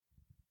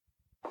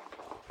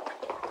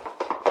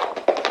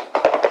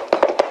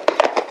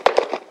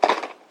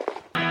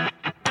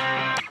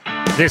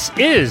This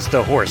is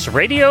the Horse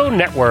Radio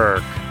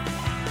Network.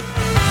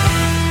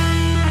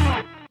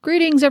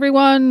 Greetings,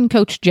 everyone.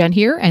 Coach Jen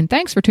here, and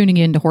thanks for tuning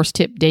in to Horse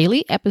Tip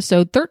Daily,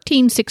 episode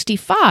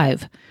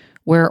 1365,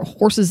 where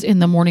Horses in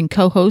the Morning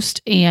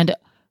co-host and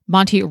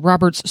Monty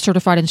Roberts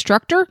certified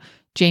instructor,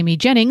 Jamie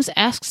Jennings,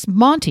 asks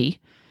Monty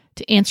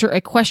to answer a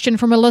question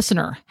from a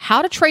listener: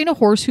 how to train a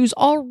horse who's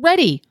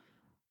already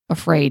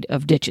afraid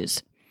of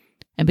ditches.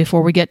 And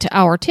before we get to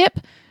our tip,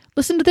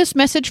 listen to this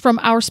message from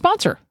our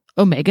sponsor,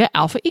 Omega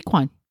Alpha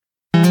Equine.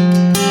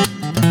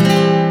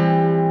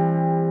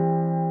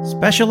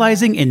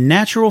 Specializing in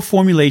natural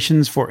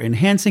formulations for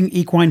enhancing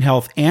equine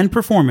health and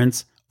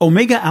performance,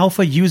 Omega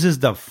Alpha uses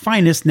the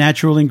finest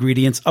natural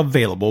ingredients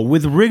available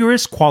with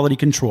rigorous quality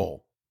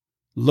control.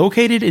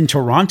 Located in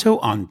Toronto,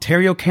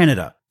 Ontario,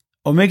 Canada,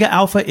 Omega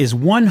Alpha is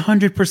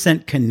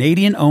 100%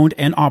 Canadian owned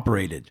and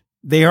operated.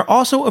 They are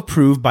also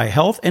approved by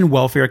Health and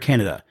Welfare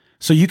Canada,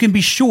 so you can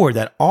be sure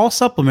that all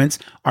supplements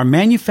are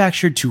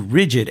manufactured to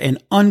rigid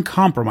and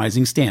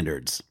uncompromising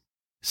standards.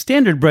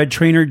 Standardbred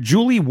trainer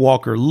Julie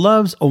Walker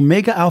loves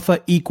Omega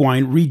Alpha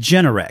Equine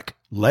Regenerec.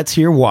 Let's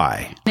hear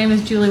why. My name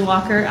is Julie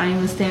Walker. I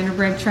am a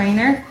standardbred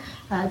trainer.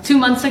 2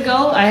 months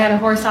ago, I had a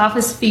horse off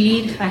his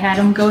feed. I had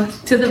him go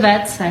to the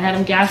vets. I had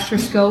him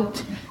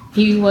gastroscoped.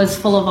 He was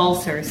full of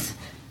ulcers.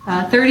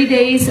 30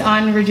 days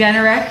on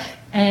Regenerec,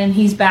 and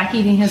he's back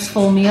eating his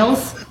full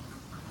meals.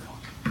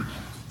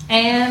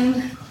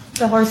 And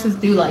the horses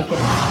do like it.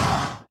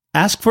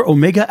 Ask for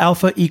Omega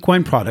Alpha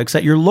Equine products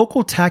at your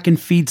local tack and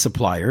feed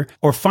supplier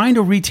or find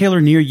a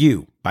retailer near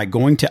you by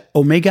going to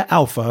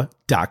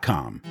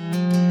OmegaAlpha.com.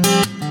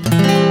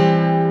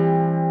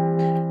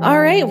 All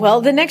right.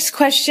 Well, the next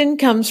question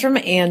comes from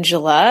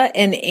Angela,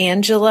 and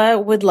Angela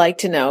would like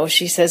to know,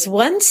 she says,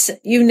 once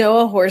you know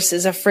a horse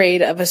is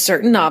afraid of a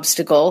certain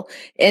obstacle,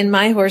 in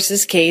my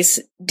horse's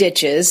case,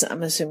 ditches,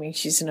 I'm assuming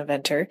she's an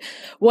eventer,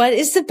 what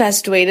is the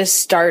best way to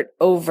start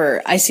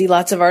over? I see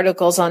lots of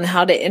articles on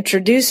how to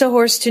introduce a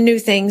horse to new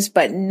things,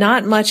 but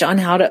not much on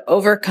how to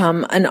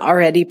overcome an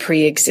already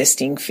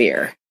pre-existing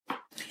fear.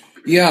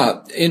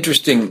 Yeah,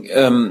 interesting.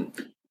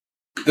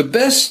 The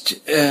best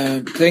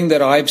thing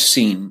that I've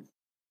seen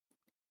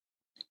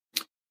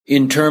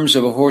in terms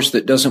of a horse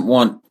that doesn't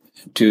want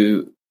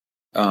to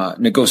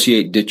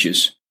negotiate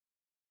ditches.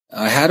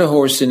 I had a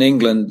horse in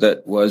England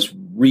that was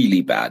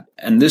really bad,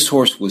 and this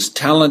horse was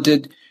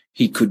talented.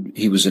 He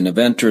was an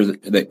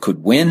eventer that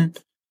could win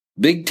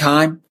big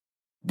time,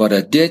 but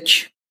a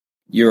ditch,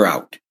 you're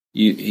out.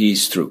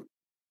 He's through.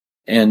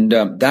 And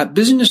that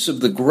business of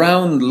the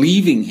ground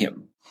leaving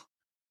him,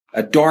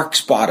 a dark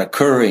spot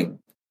occurring,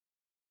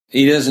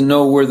 he doesn't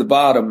know where the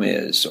bottom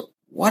is, or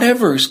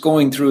whatever is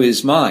going through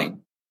his mind,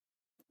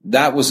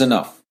 that was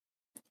enough.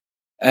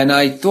 And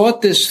I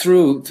thought this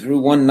through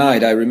one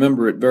night. I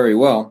remember it very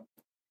well.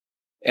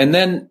 And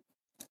then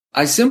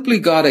I simply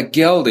got a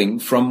gelding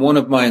from one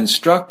of my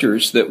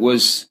instructors that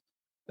was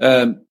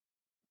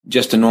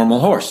just a normal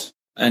horse.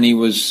 And he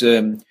was,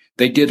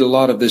 they did a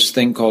lot of this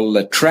thing called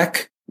a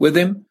trek with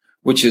him,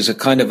 which is a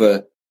kind of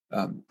a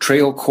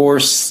trail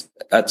course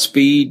at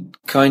speed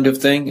kind of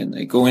thing. And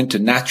they go into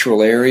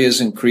natural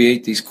areas and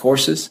create these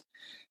courses.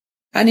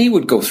 And he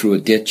would go through a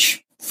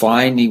ditch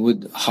fine. He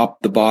would hop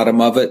the bottom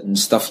of it and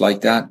stuff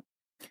like that.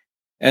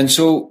 And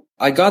so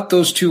I got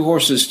those two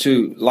horses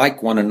to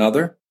like one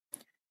another.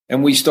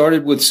 And we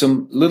started with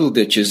some little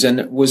ditches. And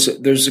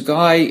there's a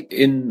guy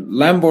in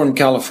Lambourne,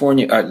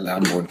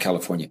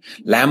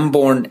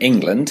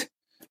 England,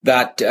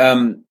 that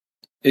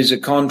is a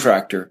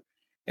contractor.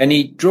 And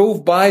he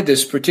drove by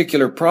this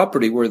particular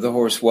property where the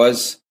horse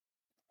was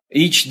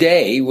each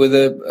day with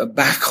a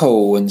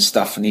backhoe and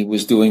stuff. And he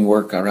was doing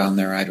work around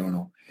there. I don't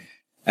know.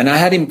 And I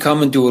had him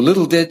come and do a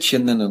little ditch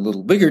and then a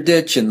little bigger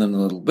ditch and then a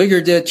little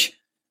bigger ditch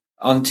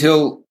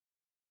until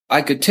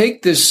I could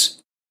take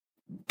this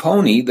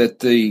pony that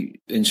the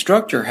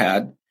instructor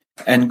had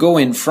and go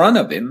in front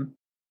of him,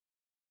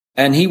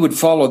 and he would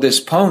follow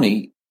this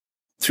pony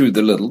through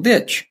the little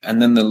ditch.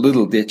 And then the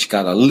little ditch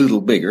got a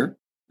little bigger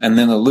and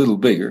then a little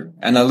bigger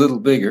and a little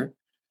bigger.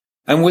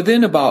 And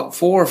within about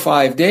 4 or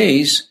 5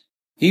 days,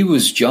 he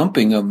was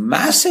jumping a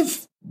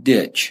massive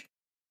ditch.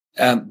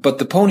 But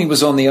the pony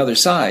was on the other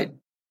side.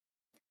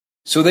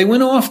 So they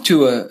went off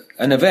to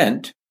an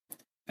event,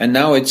 and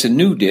now it's a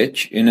new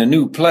ditch in a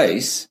new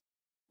place,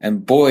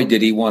 and boy,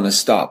 did he want to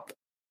stop.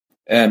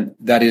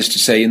 That is to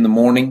say, in the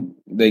morning,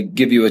 they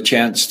give you a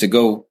chance to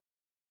go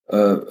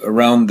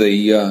around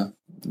the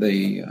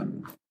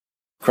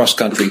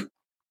cross-country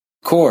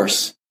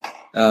course.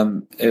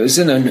 It was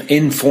in an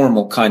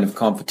informal kind of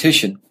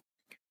competition,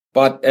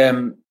 but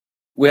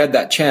we had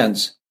that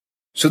chance.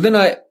 So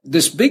then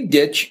this big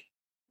ditch,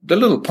 the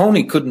little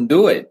pony couldn't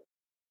do it,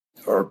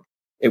 or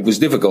it was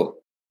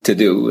difficult to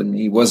do, and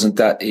he wasn't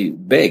that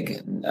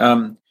big.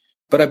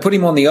 But I put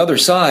him on the other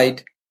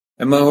side,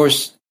 and my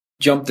horse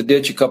jumped the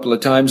ditch a couple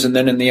of times, and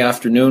then in the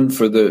afternoon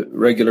for the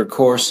regular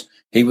course,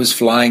 he was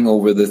flying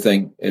over the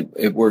thing.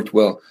 It worked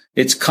well.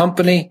 It's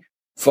company,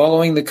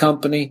 following the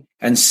company,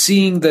 and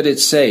seeing that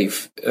it's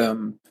safe.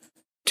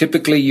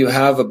 typically you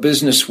have a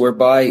business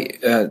whereby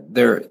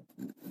the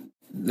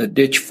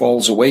ditch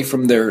falls away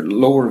from their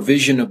lower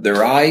vision of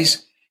their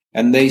eyes,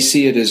 and they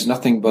see it as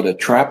nothing but a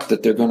trap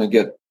that they're going to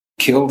get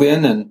killed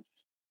in,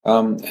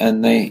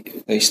 and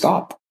they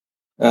stop.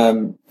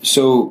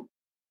 So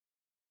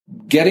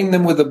getting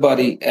them with a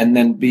buddy and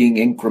then being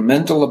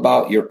incremental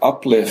about your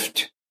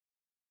uplift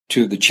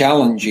to the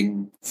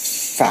challenging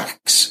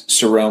facts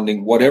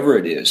surrounding whatever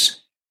it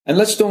is. And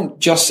let's don't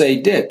just say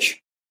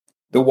ditch,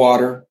 the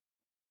water,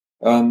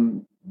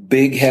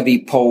 big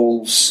heavy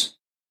poles,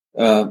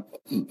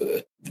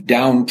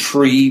 down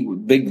tree,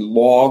 big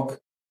log,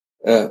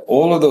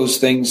 all of those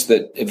things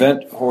that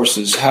event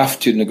horses have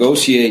to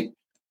negotiate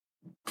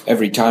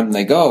every time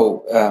they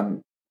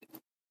go,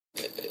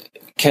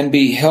 can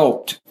be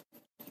helped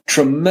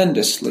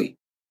tremendously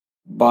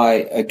by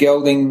a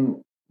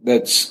gelding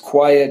that's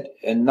quiet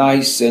and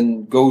nice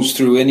and goes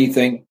through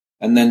anything,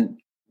 and then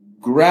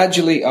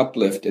gradually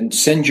uplift and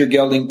send your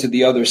gelding to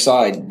the other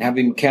side and have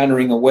him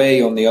cantering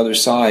away on the other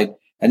side,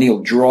 and he'll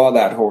draw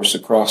that horse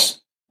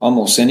across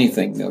almost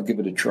anything. They'll give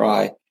it a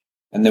try.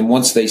 And then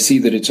once they see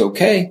that it's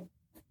okay,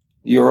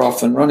 you're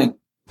off and running.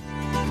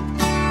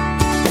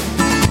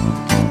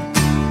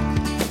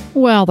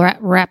 Well, that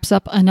wraps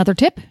up another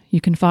tip.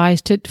 You can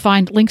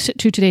find links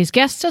to today's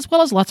guests as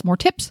well as lots more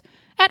tips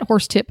at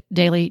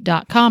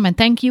horsetipdaily.com. And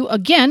thank you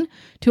again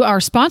to our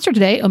sponsor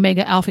today,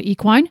 Omega Alpha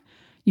Equine.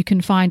 You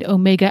can find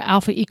Omega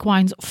Alpha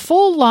Equine's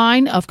full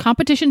line of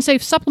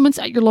competition-safe supplements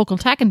at your local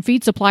tack and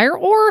feed supplier,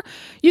 or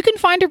you can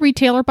find a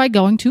retailer by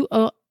going to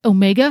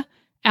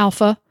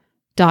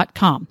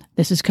OmegaAlpha.com.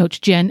 This is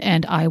Coach Jen,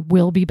 and I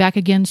will be back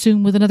again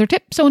soon with another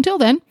tip. So until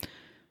then,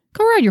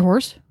 go ride your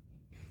horse.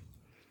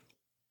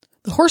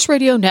 The Horse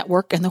Radio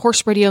Network and the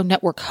Horse Radio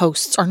Network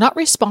hosts are not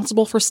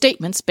responsible for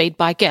statements made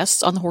by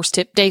guests on the Horse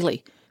Tip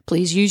Daily.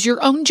 Please use your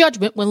own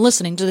judgment when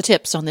listening to the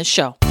tips on this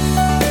show.